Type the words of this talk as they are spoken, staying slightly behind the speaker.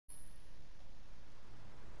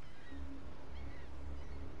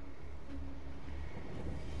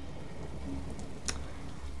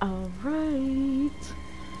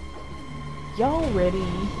Y'all ready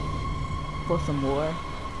for some more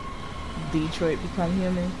Detroit Become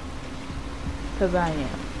Human? Cause I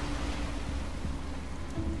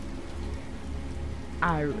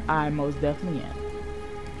am. I most definitely am.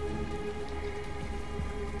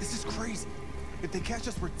 This is crazy. If they catch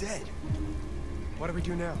us, we're dead. What do we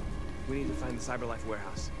do now? We need to find the CyberLife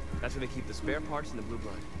warehouse. That's where they keep the spare parts and the blue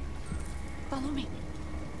blood. Follow me.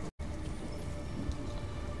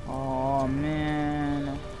 Oh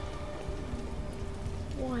man.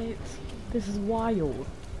 What? This is wild.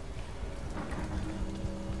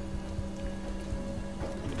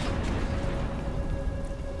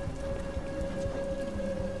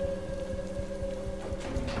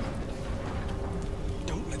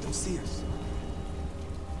 Don't let them see us.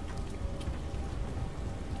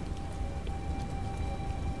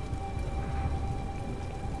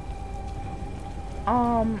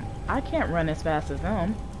 I can't run as fast as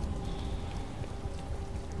them.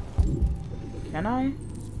 Can I?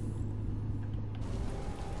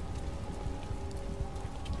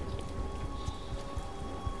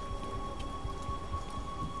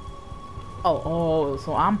 Oh,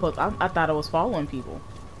 so I thought I was following people.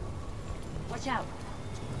 Watch out.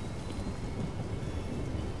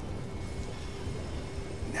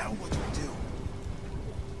 Now what do we do?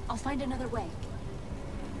 I'll find another way.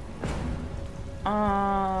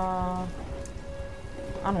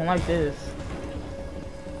 I don't like this.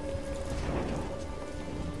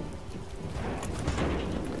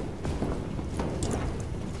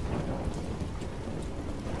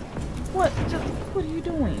 What are you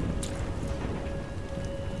doing?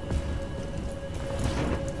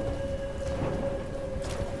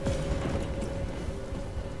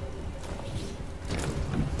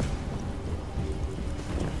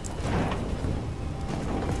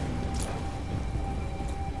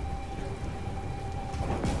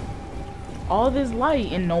 All this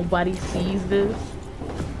light and nobody sees this.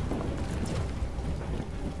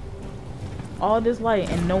 All this light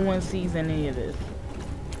and no one sees any of this.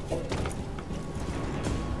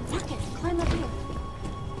 Marcus, climb up here.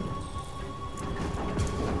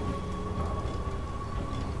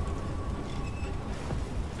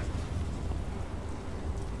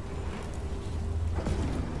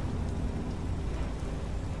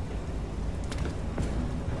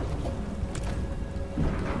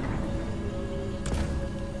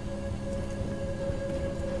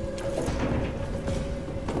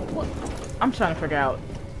 I'm trying to figure out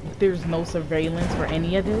if there's no surveillance for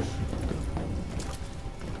any of this.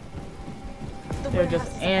 They're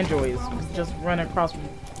just androids just running across.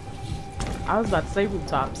 I was about to say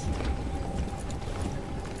rooftops.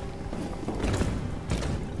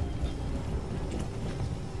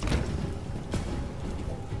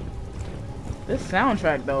 This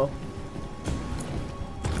soundtrack though.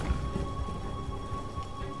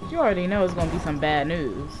 You already know it's gonna be some bad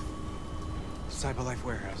news. CyberLife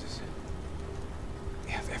warehouses.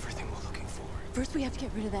 We have everything we're looking for. First, we have to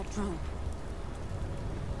get rid of that drone.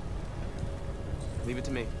 Leave it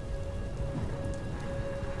to me.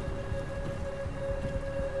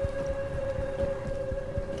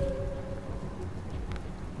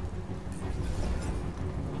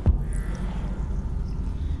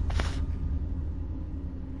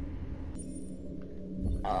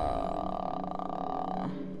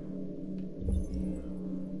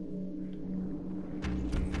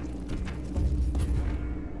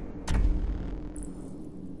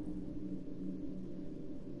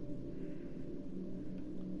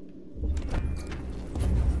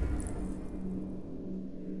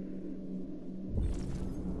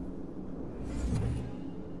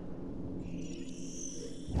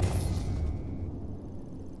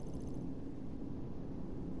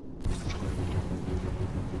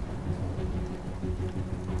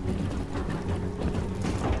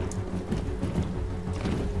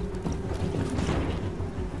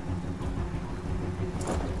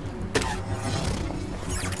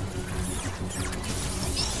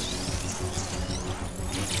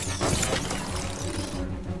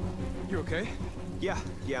 Okay? Yeah,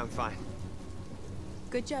 I'm fine.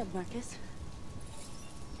 Good job, Marcus.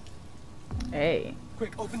 Hey,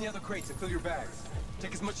 Quick, open the other crates and fill your bags.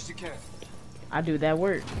 Take as much as you can. I do that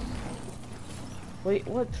work. Wait,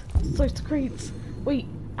 what? Search the crates. Wait,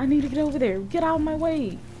 I need to get over there. Get out of my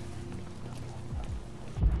way.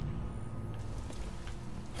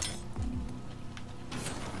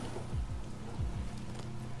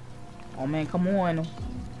 Oh man, come on.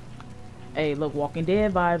 Hey, look, Walking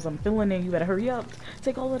Dead vibes. I'm feeling it. You better hurry up.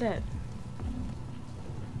 Take all of that.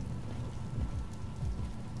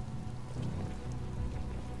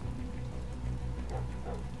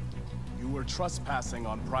 You were trespassing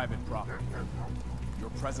on private property. Your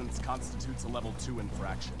presence constitutes a level 2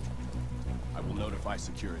 infraction. I will notify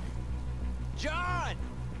security. John!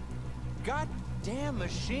 Goddamn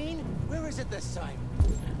machine! Where is it this time?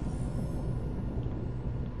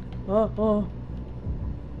 Oh.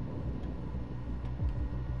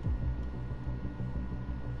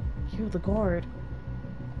 Kill the guard.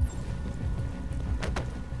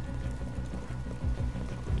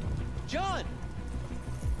 John!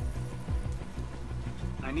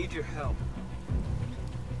 I need your help.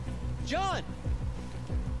 John!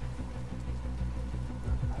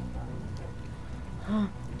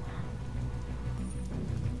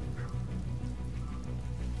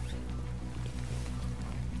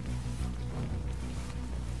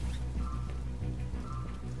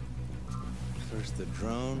 First the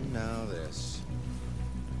drone, now this.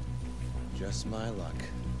 Just my luck.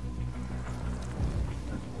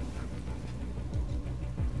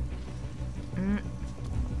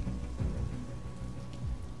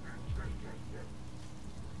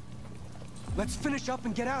 Let's finish up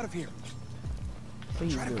and get out of here.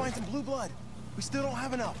 Please Try to do. find some blue blood. We still don't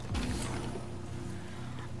have enough.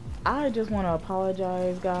 I just want to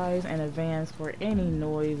apologize, guys, in advance for any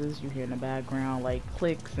noises you hear in the background, like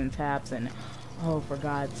clicks and taps, and oh, for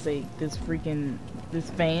God's sake, this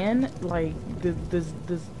fan, like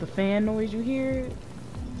the fan noise you hear,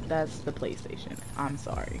 that's the PlayStation. I'm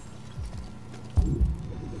sorry.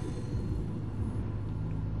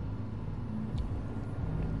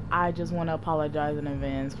 I just want to apologize in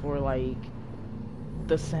advance for like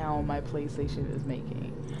the sound my PlayStation is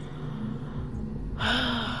making.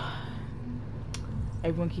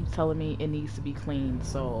 Everyone keeps telling me it needs to be cleaned,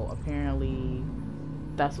 so apparently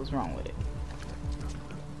that's what's wrong with it.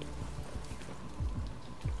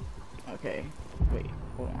 Okay, wait,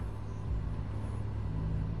 hold on.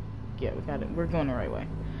 Yeah, we got it. We're going the right way.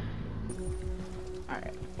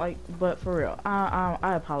 Alright, like, but for real, I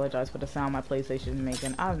apologize for the sound my PlayStation is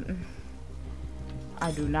making.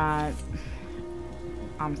 I do not.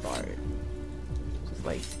 I'm sorry. Just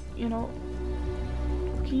like, you know,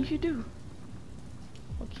 what can you do?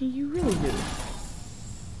 What can you really do?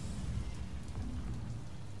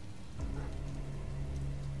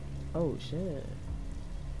 Oh shit.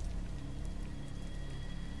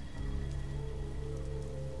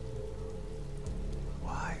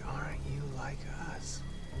 Why aren't you like us?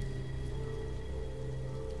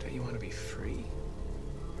 Don't you want to be free?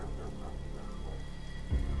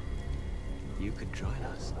 You could join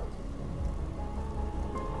us.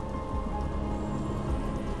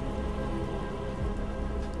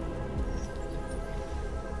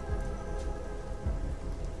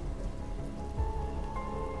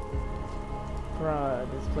 Bruh,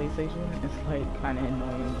 this PlayStation is like kind of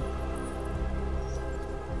annoying.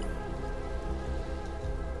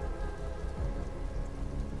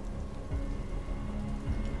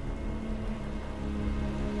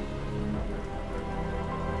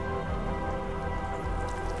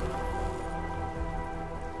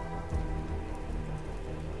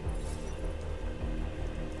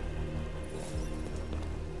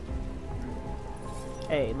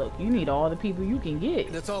 Hey, look, you need all the people you can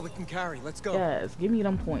get. That's all we can carry. Let's go. Yes, give me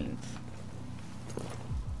them points.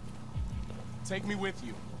 Take me with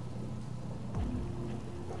you.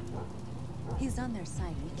 He's on their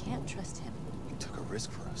side. We can't trust him. He took a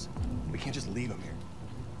risk for us. We can't just leave him here.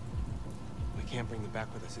 We can't bring them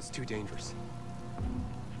back with us. It's too dangerous.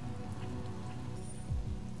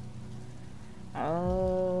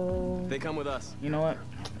 Oh. They come with us. You know what?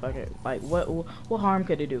 Fuck it. Like, what harm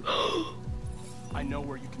could it do? I know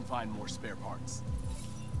where you can find more spare parts.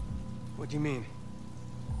 What do you mean?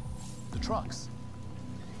 The trucks.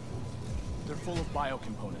 They're full of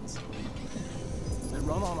biocomponents. They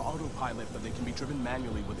run on autopilot, but they can be driven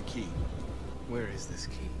manually with a key. Where is this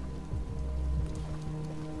key?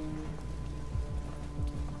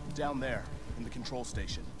 Down there, in the control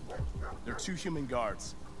station. There are 2 human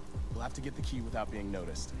guards. We'll have to get the key without being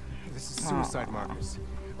noticed. This is suicide, Marcus.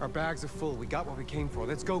 Our bags are full. We got what we came for.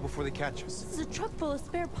 Let's go before they catch us. This is a truck full of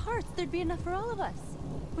spare parts. There'd be enough for all of us.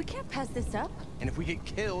 We can't pass this up. And if we get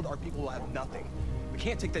killed, our people will have nothing. We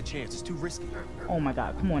can't take that chance. It's too risky. Oh my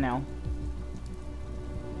god, come on now.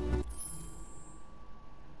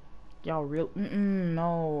 Y'all real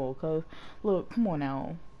no, cause look, come on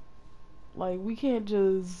now. Like, we can't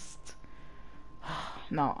just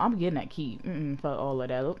no, I'm getting that key. Fuck all of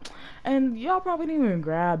that. Look. And y'all probably didn't even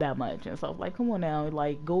grab that much and stuff. Like, come on now,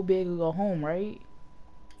 like, go big or go home, right?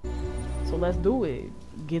 So let's do it.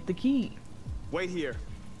 Get the key. Wait here.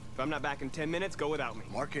 If I'm not back in 10 minutes, go without me.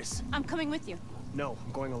 Marcus. I'm coming with you. No,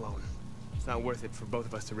 I'm going alone. It's not worth it for both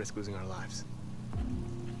of us to risk losing our lives.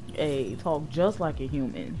 Hey, talk just like a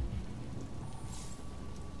human.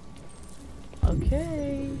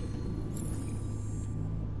 Okay.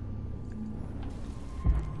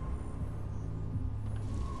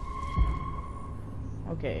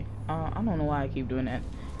 Okay. I don't know why I keep doing that.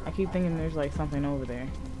 I keep thinking there's like something over there.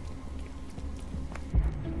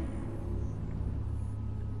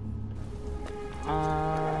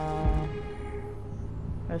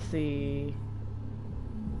 Let's see.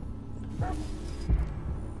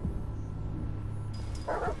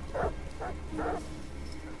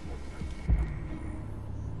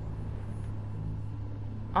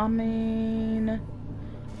 I mean,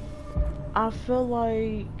 I feel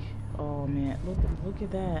like, oh man, look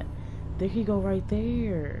at that. There he go right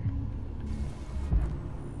there.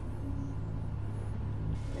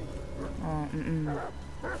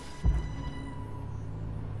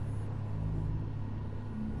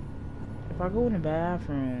 If I go in the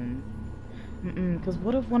bathroom, because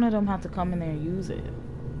what if one of them had to come in there and use it?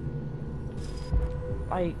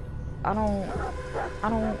 Like, I don't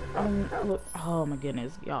look. Oh my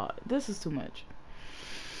goodness, y'all, this is too much.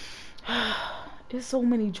 There's so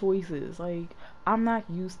many choices. Like, I'm not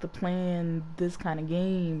used to playing this kind of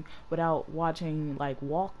game without watching like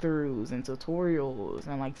walkthroughs and tutorials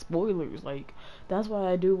and like spoilers. Like, that's what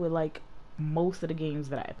I do with like most of the games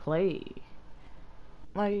that I play.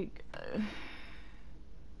 Like,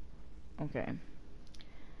 okay.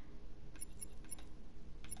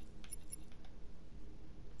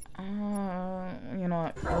 You know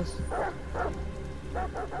what?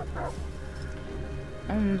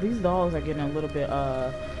 These dogs are getting a little bit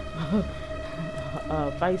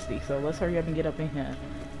feisty, so let's hurry up and get up in here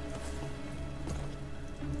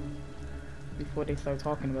before they start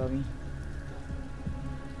talking about me.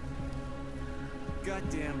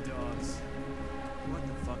 Goddamn dogs. What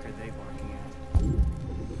the fuck are they barking at?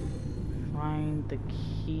 Find the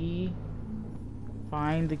key.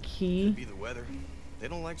 Find the key. Could be the weather. They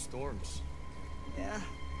don't like storms. Yeah,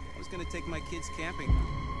 I was gonna take my kids camping.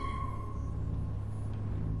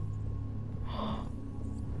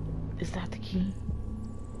 Is that the key?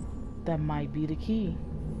 That might be the key.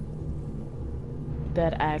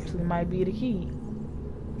 That actually might be the key.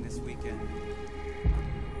 This weekend.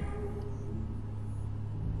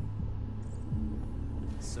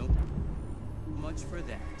 So much for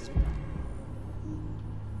that.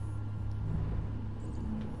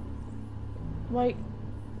 Like,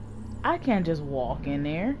 I can't just walk in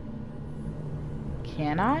there.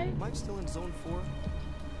 Can I? Am I still in zone 4?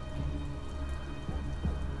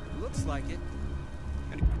 Looks like it.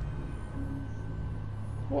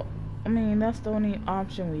 Well, I mean, that's the only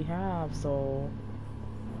option we have, so...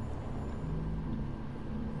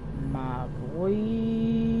 My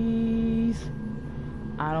boys...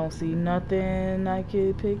 I don't see nothing I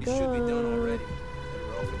could pick You up. should be done already.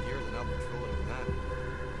 Better off in here than out patrolling than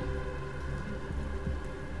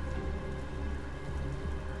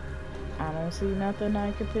that. I don't see nothing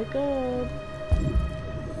I could pick up.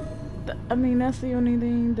 I mean, that's the only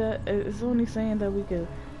thing that... It's only saying that we could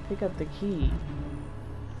pick up the key.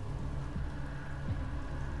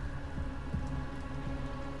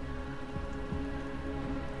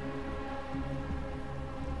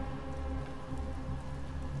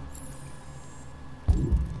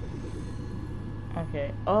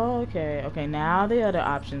 Okay. Oh, okay. Okay, now the other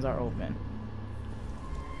options are open.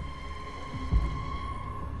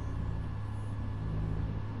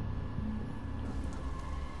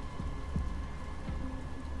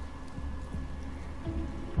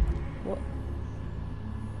 What?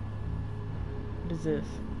 What is this?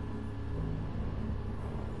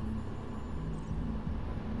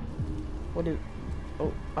 What is...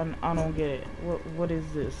 Oh, I don't get it. What is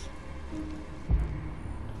this?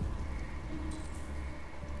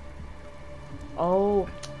 Oh,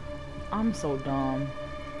 I'm so dumb.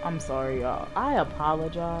 I'm sorry, y'all. I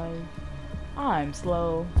apologize. I'm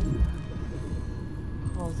slow.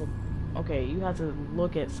 Okay, you have to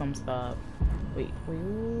look at some stuff. Wait.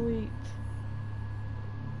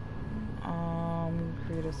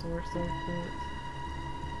 Create a source circuit.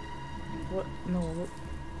 What? No, what?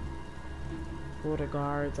 Border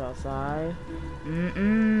guards outside.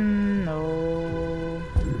 No.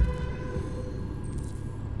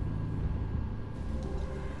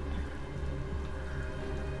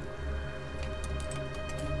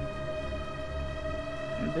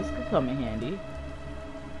 This could come in handy.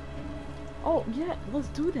 Oh yeah, let's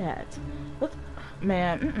do that.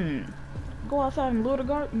 Man, go outside and lure the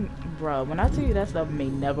guard. Bruh, when I tell you that stuff may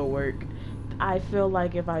never work, I feel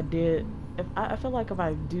like if I do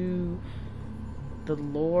the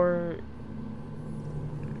lure,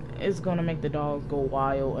 it's gonna make the dogs go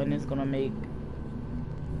wild, and it's gonna make.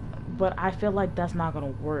 But I feel like that's not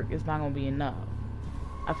gonna work. It's not gonna be enough.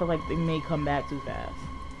 I feel like they may come back too fast.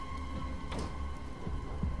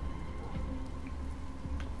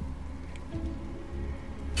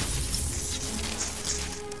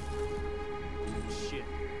 Shit.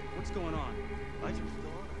 What's going on? Lights are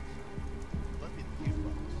still on. Must be the fuse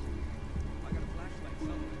box. I got a flashlight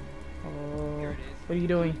somewhere. Oh, Here it is. what are you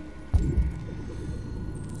doing?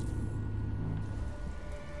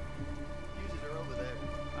 Fuses are over there.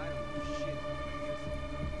 I don't know shit about electricity.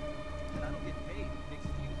 And I don't get paid to fix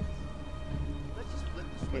fuses. Let's just flip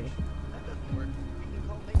the switch. Okay. That doesn't work. We can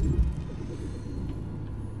call maintenance.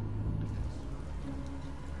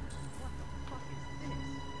 What the fuck is this?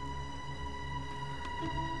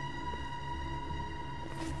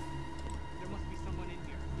 There must be someone in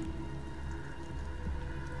here.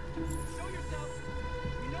 Show yourself!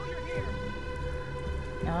 We know you're here!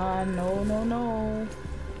 No, no, no.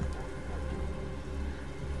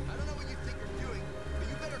 I don't know what you think you're doing, but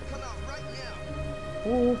you better come out right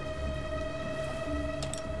now. Ooh.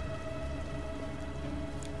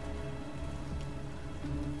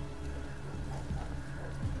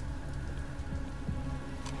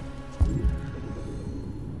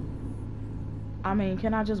 I mean,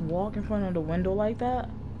 can I just walk in front of the window like that?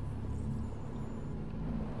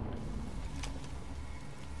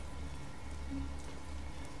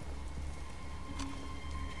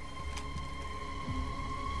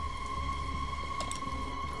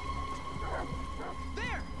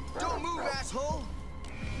 There! Don't move, asshole!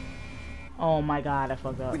 Oh my god, I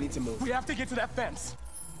fucked up. We need to move. We have to get to that fence.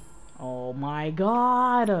 Oh my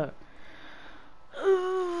god.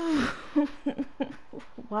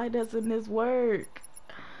 Why doesn't this work?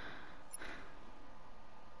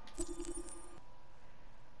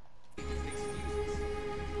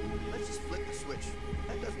 Let's just flip the switch.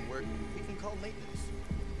 That doesn't work. We can call maintenance.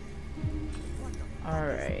 What the fuck is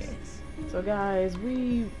Alright. this? So guys,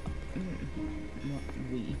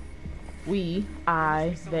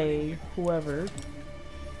 I, they, whoever,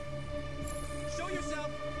 Show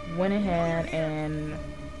yourself! went ahead and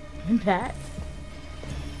that.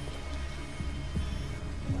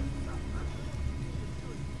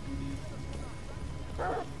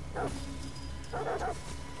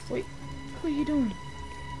 Wait, what are you doing?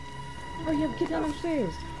 Hurry up, get down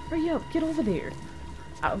upstairs. Hurry up, get over there.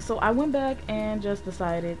 So I went back and just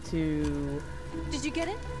decided to Did you get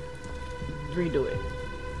it? redo it.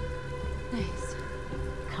 Nice.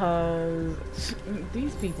 Cause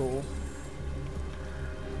these people.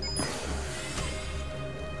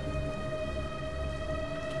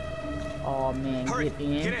 Oh man, Hurry! get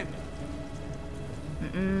in. Get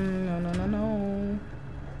in! No, no, no, no.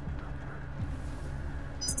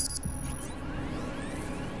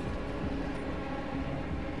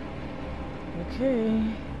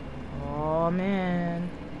 Okay. Oh man.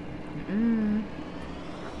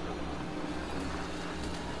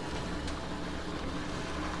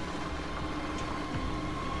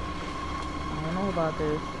 I don't know about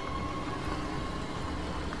this.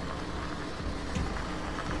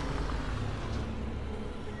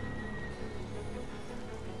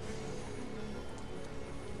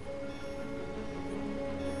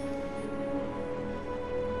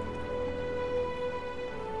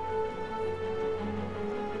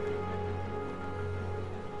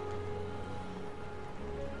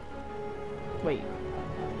 Wait.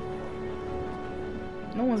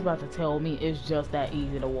 No one's about to tell me it's just that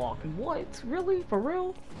easy to walk. What? Really? For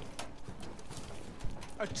real?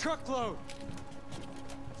 A truckload!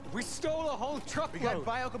 We stole a whole truckload! We got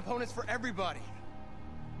bio components for everybody.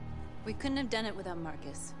 We couldn't have done it without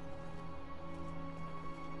Marcus.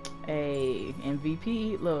 Hey,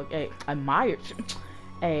 MVP. Look, hey, admired.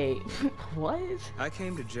 Hey, what? I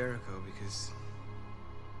came to Jericho because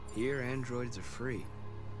here androids are free.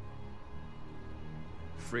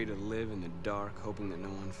 Free to live in the dark, hoping that no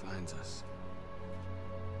one finds us.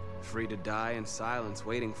 Free to die in silence,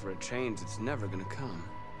 waiting for a change that's never gonna come.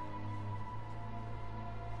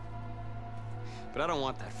 But I don't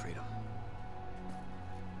want that freedom.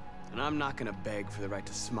 And I'm not gonna beg for the right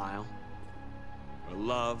to smile, or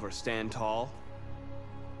love, or stand tall.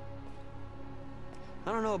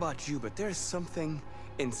 I don't know about you, but there's something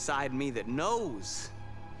inside me that knows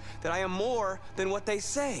that I am more than what they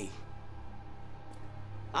say.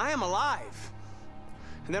 I am alive,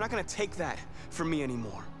 and they're not gonna take that from me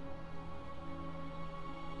anymore.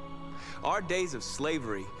 Our days of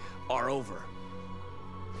slavery are over.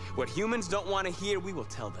 What humans don't want to hear, we will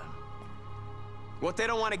tell them. What they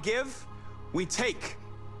don't want to give, we take.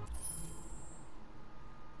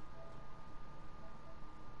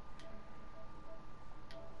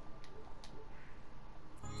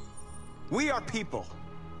 We are people.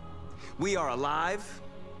 We are alive.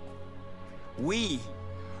 We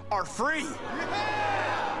are free.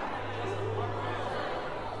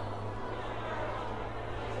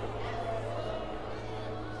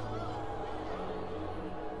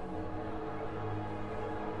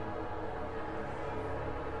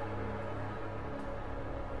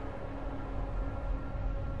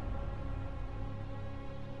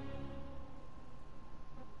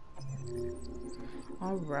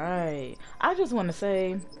 All right. I just want to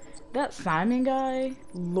say that Simon guy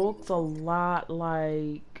looks a lot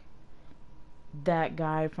like that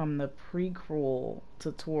guy from the prequel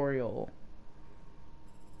tutorial.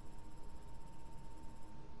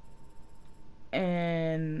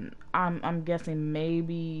 And I'm guessing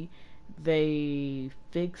maybe they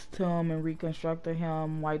fixed him and reconstructed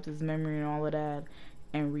him, wiped his memory and all of that,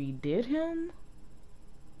 and redid him.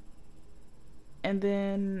 And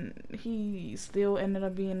then he still ended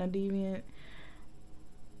up being a deviant.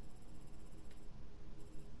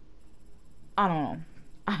 I don't know.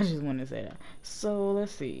 I just wanted to say that. So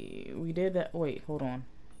let's see. We did that. Wait, hold on.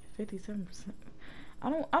 57%. I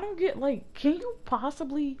don't get, like, can you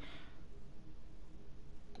possibly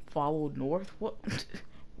follow north? What?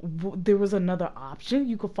 There was another option.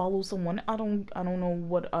 You could follow someone. I don't know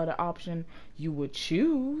what other option you would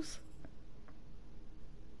choose.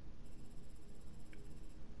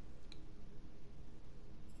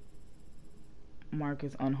 Mark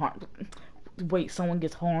is unharmed. Wait, someone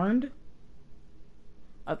gets harmed?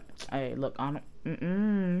 Hey, look, I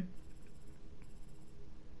don't.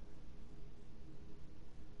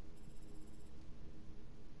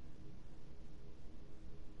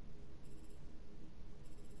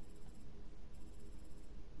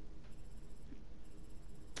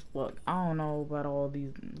 Look, I don't know about all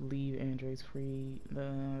these leave Andres free.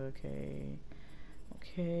 Okay.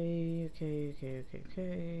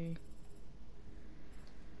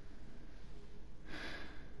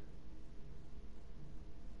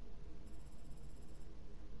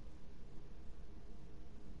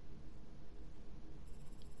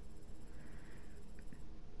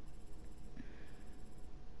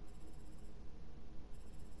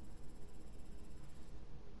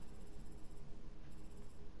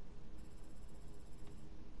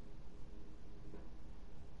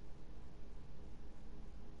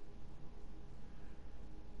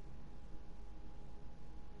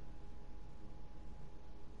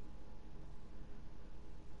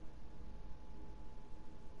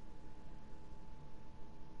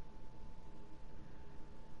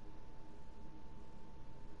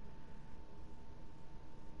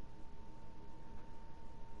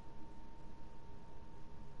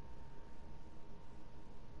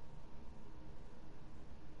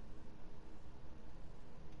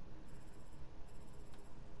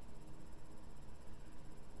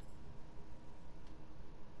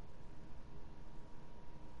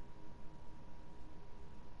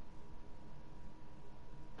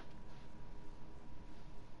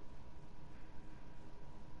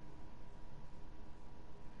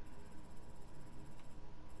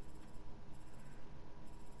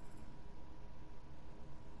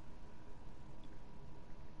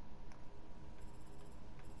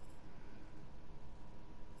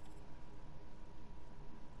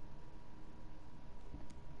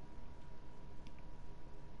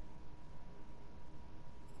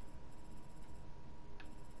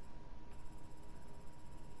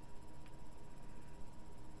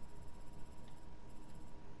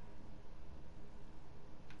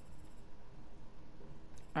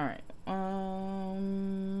 Alright.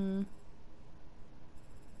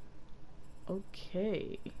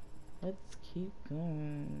 Okay. Let's keep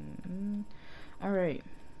going. Alright.